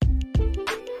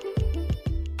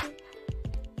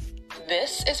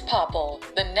This is Popl,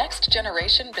 the next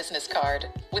generation business card.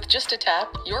 With just a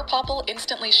tap, your Popl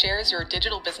instantly shares your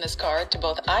digital business card to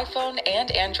both iPhone and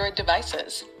Android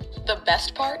devices. The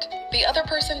best part? The other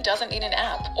person doesn't need an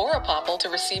app or a Popl to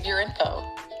receive your info.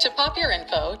 To pop your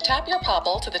info, tap your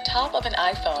Popl to the top of an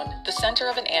iPhone, the center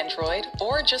of an Android,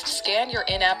 or just scan your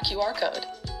in-app QR code.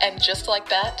 And just like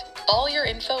that, all your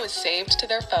info is saved to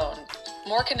their phone.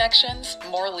 More connections,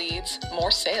 more leads,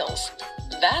 more sales.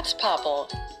 That's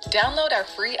Popl. Download our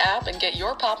free app and get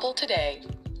your Popl today.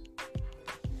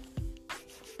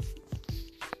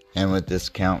 And with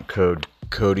discount code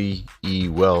Cody E.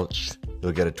 Welch,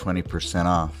 you'll get a 20%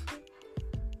 off.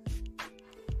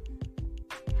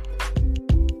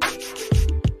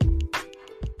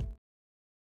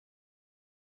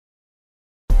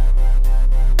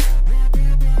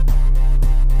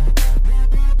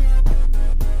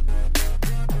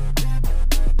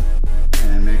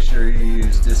 And make sure you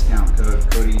use discount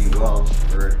code Cody E. Welch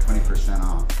for 20%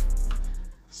 off.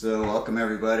 So welcome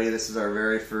everybody. This is our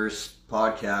very first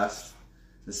podcast.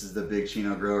 This is the Big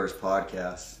Chino Growers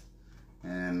podcast.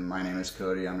 And my name is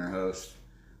Cody. I'm your host.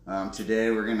 Today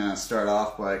we're going to start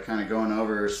off by kind of going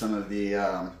over some of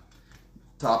the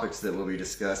topics that we'll be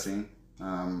discussing.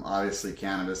 Obviously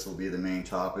cannabis will be the main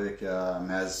topic.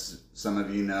 As some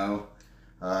of you know,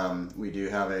 we do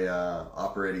have a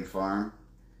operating farm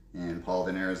in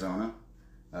Paulden, Arizona.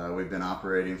 We've been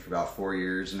operating for about 4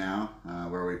 years now,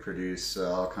 where we produce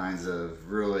all kinds of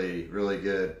really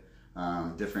good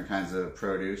different kinds of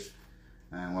produce.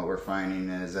 And what we're finding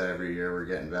is that every year we're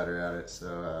getting better at it.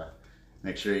 So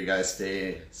make sure you guys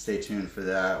stay tuned for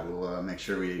that. We'll make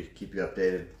sure we keep you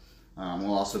updated.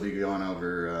 We'll also be going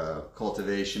over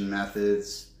cultivation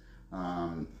methods,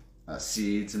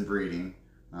 seeds, and breeding.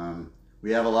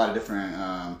 We have a lot of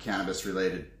different cannabis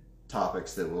related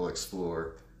topics that we'll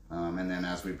explore. And then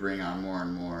as we bring on more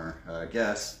and more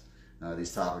guests,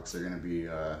 these topics are going to be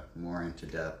more into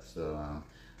depth. So,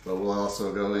 but we'll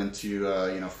also go into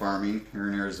farming here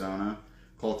in Arizona.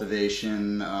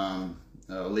 Cultivation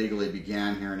legally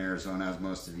began here in Arizona, as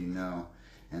most of you know,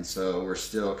 and so we're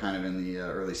still kind of in the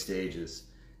early stages,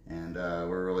 and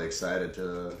we're really excited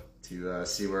to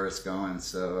see where it's going.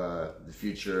 So the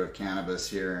future of cannabis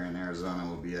here in Arizona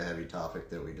will be a heavy topic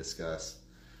that we discuss.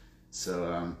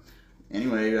 So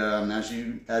anyway, as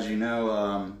you know,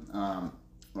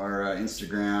 our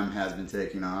Instagram has been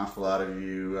taking off. A lot of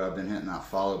you have been hitting that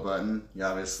follow button. You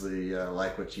obviously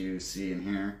like what you see and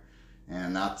hear,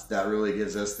 and that really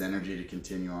gives us the energy to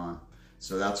continue on.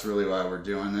 So that's really why we're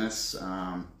doing this.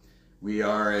 We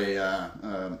are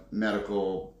a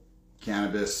medical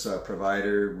cannabis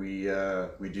provider.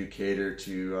 We do cater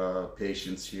to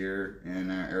patients here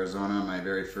in Arizona. My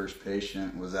very first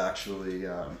patient was actually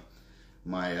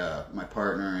my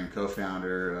partner and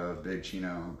co-founder of Big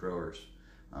Chino Growers.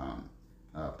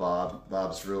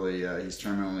 Bob's really he's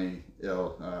terminally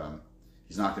ill.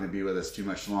 He's not going to be with us too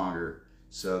much longer.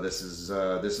 So this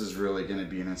is really going to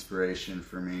be an inspiration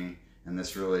for me, and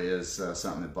this really is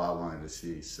something that Bob wanted to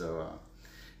see. So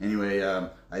anyway,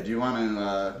 I do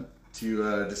want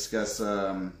to discuss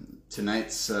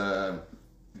tonight's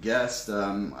guest.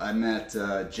 I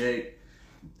met Jake.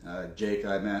 Jake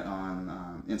I met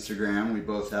on Instagram. We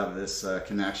both have this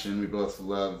connection. We both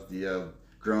love the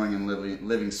growing and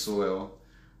living soil.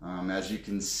 As you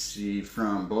can see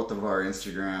from both of our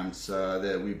Instagrams,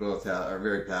 that we both are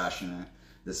very passionate.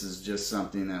 This is just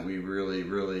something that we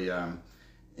really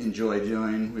enjoy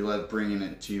doing. We love bringing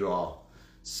it to you all.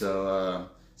 So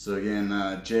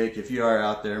again, Jake, if you are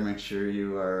out there, make sure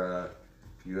you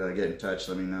get in touch.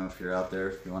 Let me know if you're out there,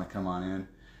 if you want to come on in.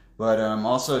 But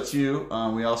also too,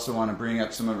 we also want to bring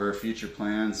up some of our future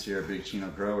plans here at Big Chino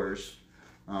Growers.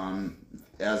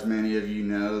 As many of you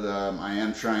know, I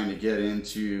am trying to get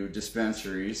into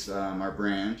dispensaries, our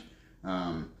brand,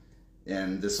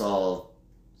 and this all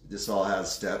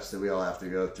has steps that we all have to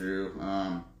go through.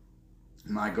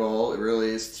 My goal really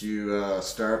is to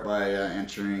start by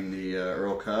entering the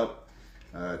Earl Cup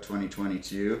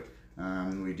 2022.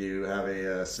 We do have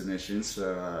a submission,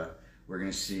 so we're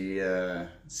going to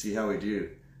see how we do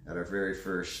at our very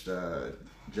first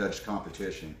judge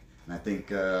competition. And I think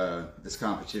this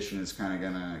competition is kind of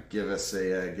going to give us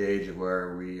a gauge of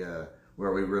where we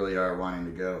really are wanting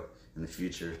to go in the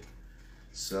future.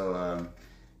 So,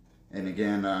 and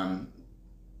again,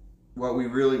 what we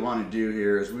really want to do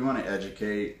here is we want to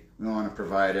educate. We want to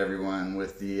provide everyone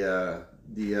with the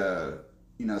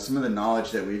some of the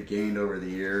knowledge that we've gained over the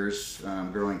years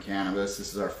growing cannabis.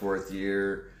 This is our 4th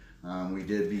year. We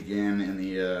did begin in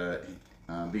the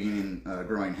beginning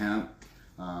growing hemp.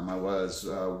 I was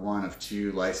one of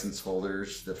 2 license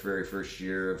holders the very first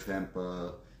year of hemp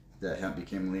that hemp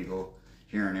became legal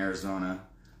here in Arizona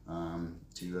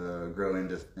to grow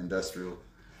into industrial.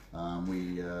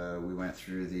 We went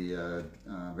through the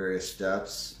various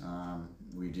steps.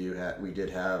 We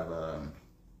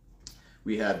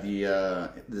had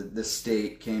the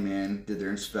state came in, did their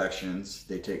inspections.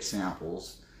 They take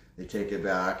samples, they take it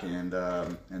back, and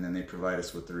then they provide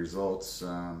us with the results.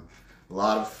 A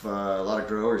lot of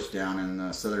growers down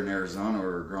in southern Arizona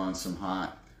were growing some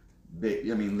hot.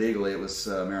 Legally it was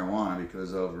marijuana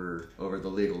because over the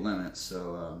legal limit.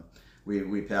 So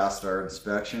we passed our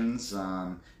inspections,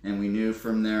 and we knew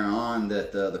from there on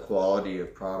that the quality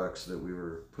of products that we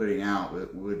were putting out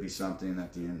would be something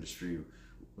that the industry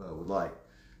would like.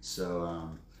 So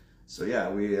yeah,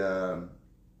 we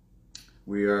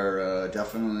are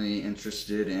definitely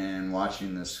interested in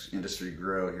watching this industry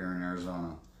grow here in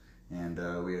Arizona, and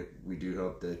we do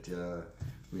hope that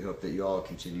you all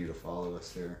continue to follow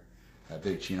us there at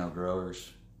Big Chino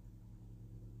Growers.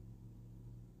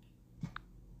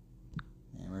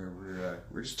 And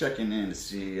we're just checking in to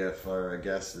see if our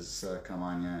guest has come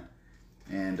on yet,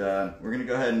 and we're gonna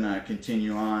go ahead and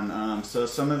continue on. So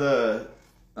some of the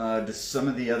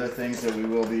other things that we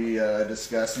will be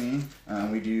discussing,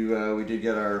 we did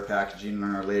get our packaging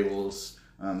and our labels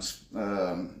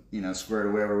squared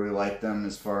away where we like them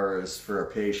as far as for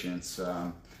our patients.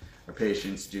 Our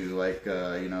patients do like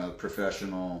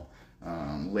professional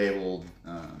labeled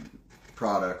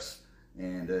products,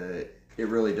 and it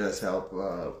really does help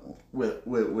with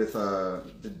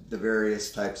the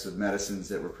various types of medicines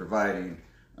that we're providing.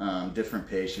 Different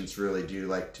patients really do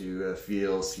like to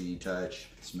feel, see, touch,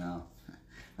 smell.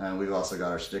 We've also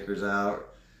got our stickers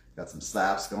out, got some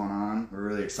slaps going on. We're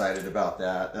really excited about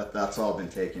that. That's all been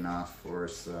taking off for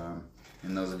us,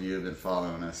 and those of you who have been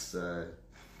following us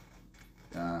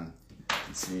can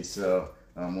see. So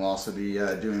we'll also be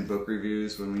doing book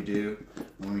reviews when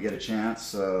we get a chance.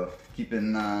 So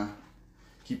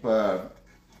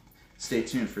stay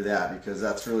tuned for that, because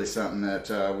that's really something that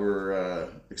we're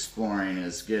exploring,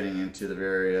 is getting into the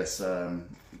various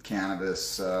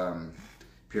cannabis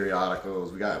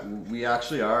periodicals. We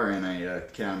actually are in a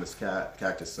Cannabis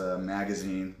Cactus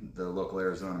magazine, the local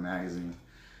Arizona magazine.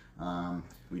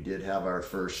 We did have our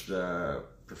first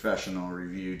professional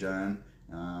review done.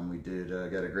 We did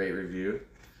get a great review,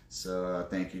 so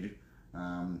thank you.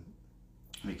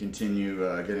 We continue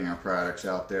getting our products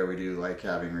out there. We do like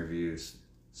having reviews,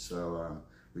 so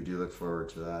we do look forward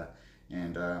to that.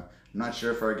 And I'm not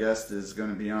sure if our guest is going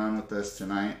to be on with us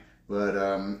tonight, but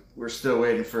we're still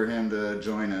waiting for him to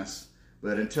join us.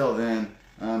 But until then,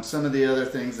 some of the other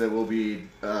things that we'll be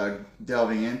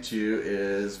delving into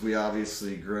is we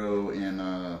obviously grow in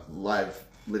live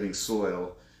living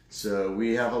soil. So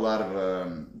we have a lot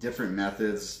of different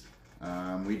methods.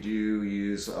 We do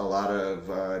use a lot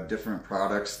of different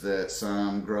products that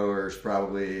some growers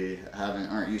probably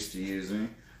aren't used to using.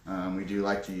 We do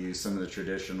like to use some of the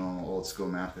traditional old school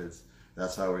methods.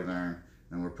 That's how we learn,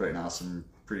 and we're putting out some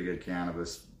pretty good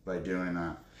cannabis by doing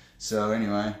that. So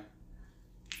anyway,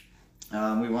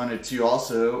 we wanted to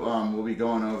also, we'll be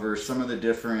going over some of the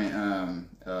different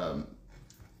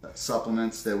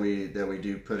supplements that we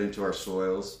do put into our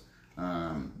soils.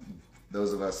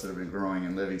 Those of us that have been growing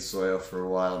in living soil for a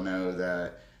while know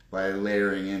that by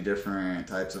layering in different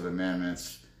types of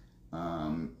amendments,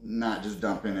 not just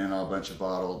dumping in a bunch of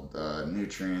bottled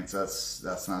nutrients,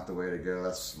 that's not the way to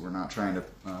go. We're not trying to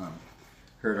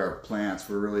hurt our plants.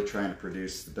 We're really trying to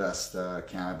produce the best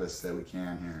cannabis that we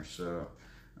can here. So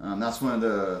that's one of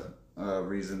the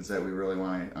reasons that we really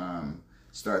want to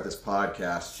start this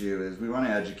podcast too, is we want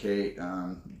to educate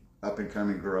up and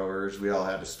coming growers. We all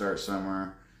had to start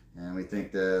somewhere, and we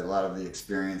think that a lot of the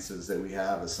experiences that we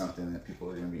have is something that people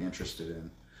are going to be interested in.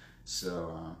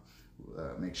 So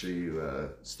make sure you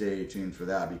stay tuned for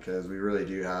that, because we really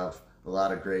do have a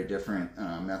lot of great different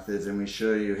methods, and we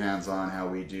show you hands-on how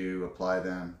we do apply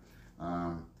them.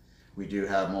 We do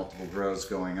have multiple grows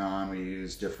going on. We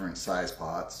use different size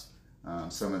pots.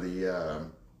 Some of the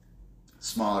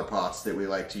smaller pots that we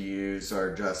like to use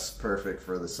are just perfect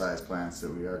for the size plants that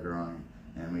we are growing,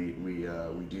 and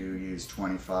we do use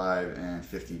 25 and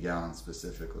 50 gallons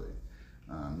specifically.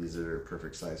 These are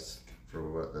perfect size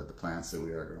for the plants that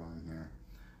we are growing here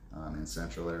in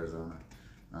central Arizona.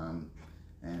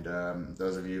 And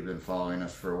those of you who've been following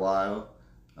us for a while,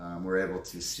 we're able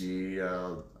to see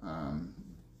the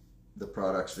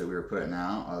products that we were putting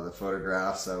out, the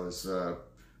photographs. I was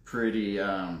pretty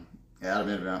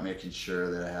adamant about making sure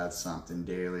that I had something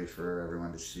daily for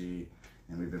everyone to see,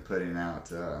 and we've been putting out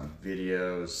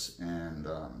videos and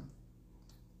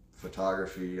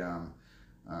photography.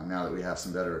 Now that we have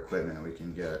some better equipment, we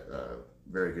can get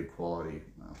very good quality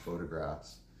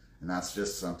photographs. And that's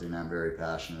just something I'm very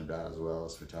passionate about as well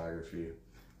as photography.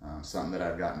 Something that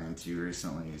I've gotten into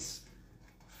recently is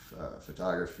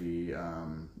photography,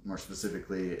 more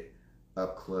specifically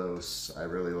up close. I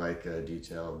really like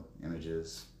detailed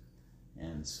images,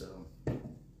 and so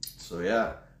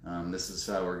yeah, this is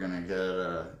how we're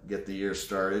gonna get the year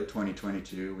started.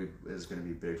 2022 is gonna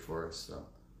be big for us. So,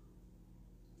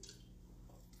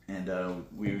 and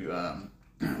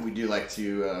we do like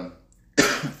to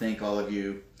thank all of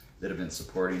you that have been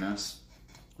supporting us.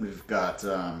 We've got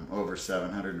over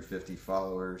 750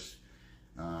 followers.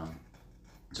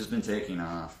 It's just been taking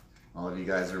off. All of you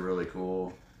guys are really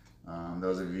cool.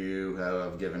 Those of you who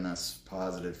have given us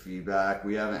positive feedback,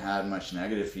 we haven't had much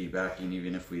negative feedback, and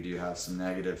even if we do have some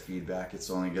negative feedback, it's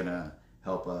only going to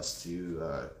help us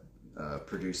to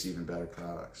produce even better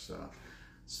products.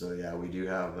 So yeah, we do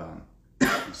have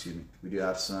excuse me, we do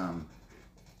have some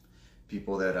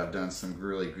people that have done some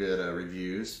really good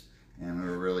reviews, and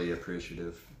we're really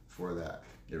appreciative for that.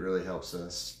 It really helps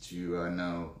us to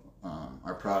know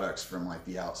our products from like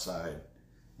the outside,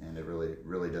 and it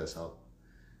really does help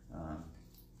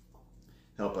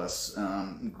us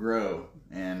grow.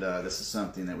 And this is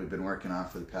something that we've been working on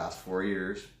for the past 4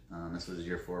 years. This was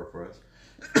year 4 for us,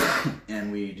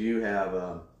 and we do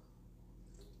have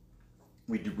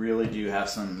really do have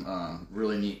some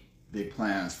really neat big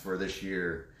plans for this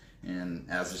year. And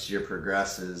as this year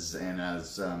progresses, and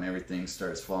as everything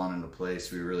starts falling into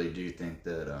place, we really do think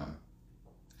that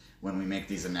when we make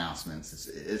these announcements,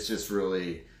 it's just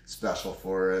really special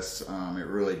for us. It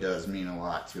really does mean a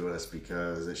lot to us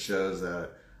because it shows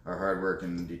that our hard work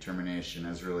and determination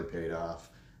has really paid off.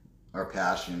 Our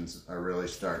passions are really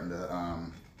starting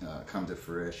to come to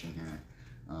fruition here.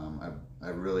 I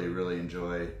really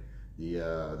enjoy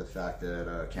the fact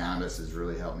that cannabis has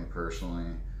really helped me personally.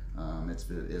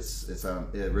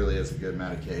 It really is a good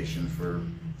medication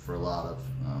for a lot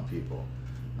of people.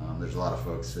 There's a lot of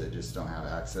folks that just don't have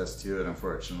access to it.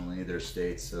 Unfortunately, their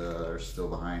states are still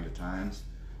behind at times,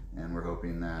 and we're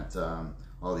hoping that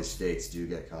all these states do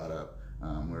get caught up.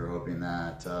 We're hoping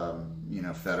that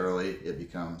federally it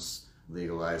becomes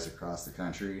legalized across the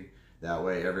country. That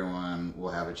way, everyone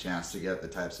will have a chance to get the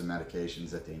types of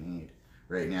medications that they need.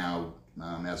 Right now,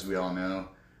 as we all know,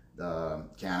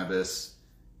 cannabis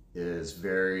is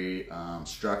very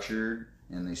structured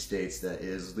in the states that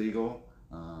is legal.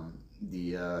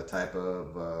 The type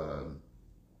of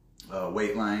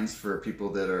wait lines for people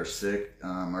that are sick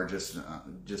are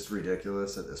just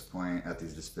ridiculous at this point at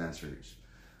these dispensaries.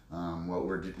 What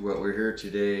we're here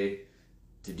today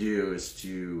to do is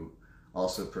to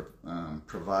also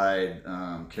provide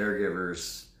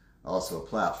caregivers also a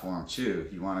platform too.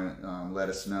 You want to let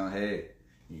us know, hey,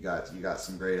 you got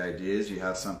some great ideas. You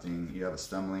have a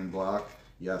stumbling block.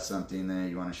 You have something that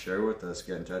you want to share with us.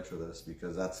 Get in touch with us,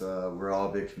 because that's we're all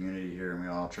a big community here, and we're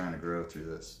all trying to grow through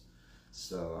this.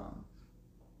 So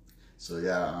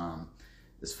yeah.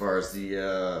 As far as the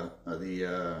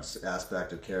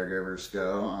aspect of caregivers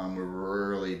go, we've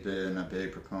really been a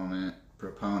big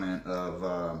proponent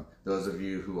of those of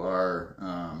you who are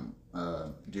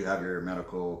do have your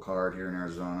medical card here in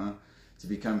Arizona to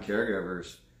become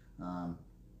caregivers.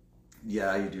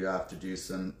 Yeah, you do have to do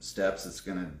some steps. It's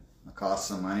going to cost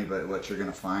some money, but what you're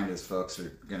going to find is folks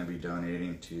are going to be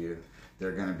donating to you.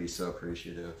 They're going to be so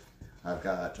appreciative. I've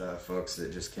got folks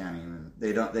that just can't even,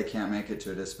 they can't make it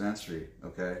to a dispensary.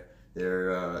 Okay,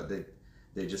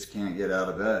 they just can't get out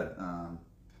of bed.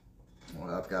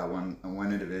 Well, I've got one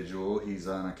individual. He's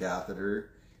on a catheter.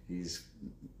 He's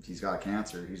got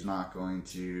cancer. He's not going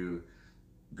to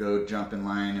go jump in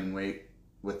line and wait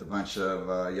with a bunch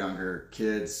of younger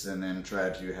kids and then try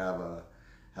to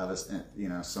have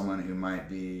someone who might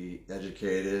be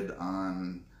educated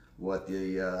on what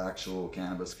the actual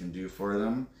cannabis can do for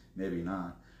them. Maybe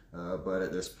not, but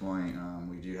at this point,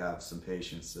 we do have some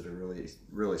patients that are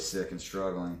really sick and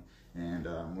struggling, and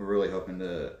we're really hoping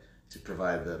to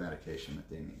provide the medication that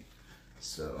they need.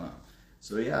 So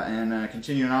yeah, and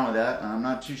continuing on with that, I'm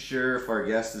not too sure if our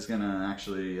guest is going to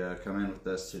actually come in with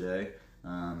us today.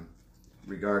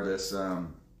 Regardless,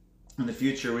 in the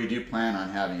future, we do plan on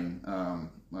having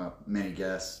many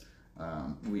guests.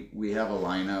 We have a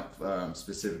lineup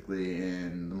specifically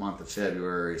in the month of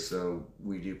February, so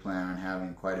we do plan on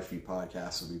having quite a few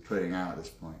podcasts we'll be putting out at this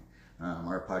point.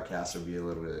 Our podcasts will be a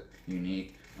little bit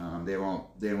unique. They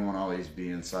won't always be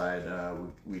inside.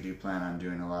 We do plan on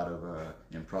doing a lot of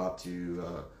impromptu,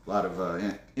 a lot of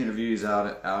interviews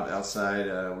outside.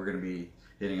 We're going to be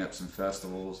hitting up some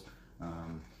festivals.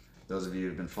 Those of you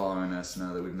who've been following us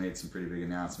know that we've made some pretty big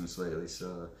announcements lately,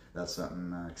 so that's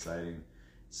something exciting.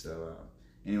 So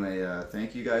Anyway,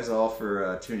 thank you guys all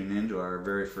for tuning in to our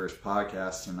very first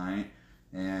podcast tonight.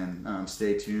 And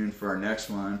stay tuned for our next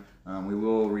one. We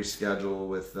will reschedule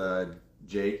with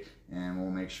Jake, and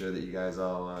we'll make sure that you guys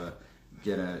all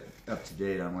get up to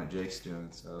date on what Jake's doing.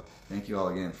 So thank you all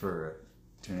again for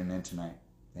tuning in tonight.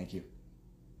 Thank you.